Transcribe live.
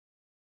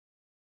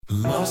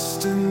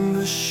Lost in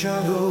the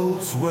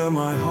shadows where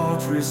my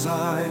heart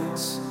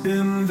resides,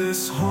 in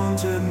this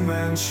haunted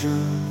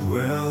mansion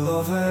where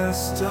love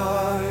has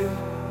died.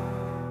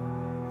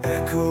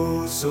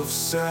 Echoes of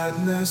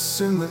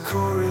sadness in the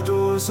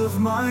corridors of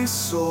my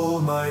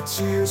soul, my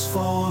tears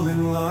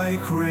falling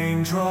like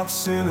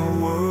raindrops in a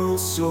world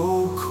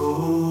so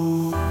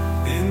cold.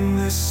 In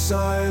this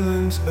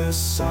silent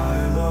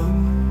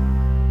asylum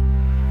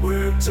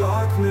where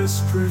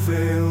darkness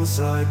prevails,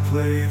 I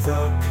play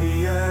the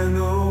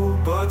piano,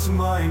 but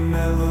my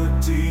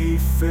melody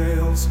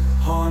fails.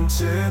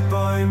 Haunted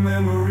by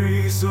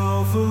memories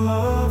of a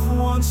love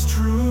once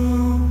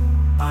true,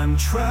 I'm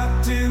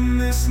trapped in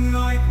this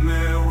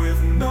nightmare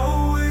with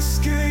no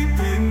escape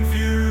in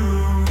view.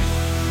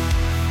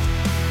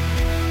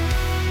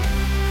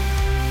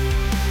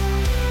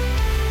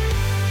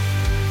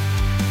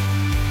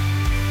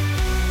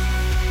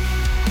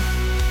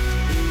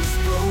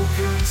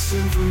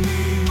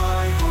 Symphony,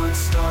 my heart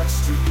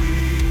starts to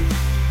bleed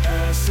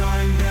as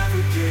I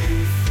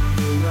navigate through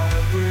the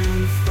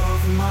labyrinth of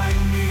my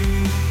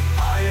need.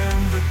 I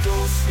am the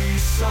ghostly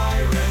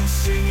siren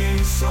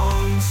singing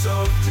songs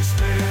of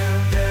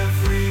despair.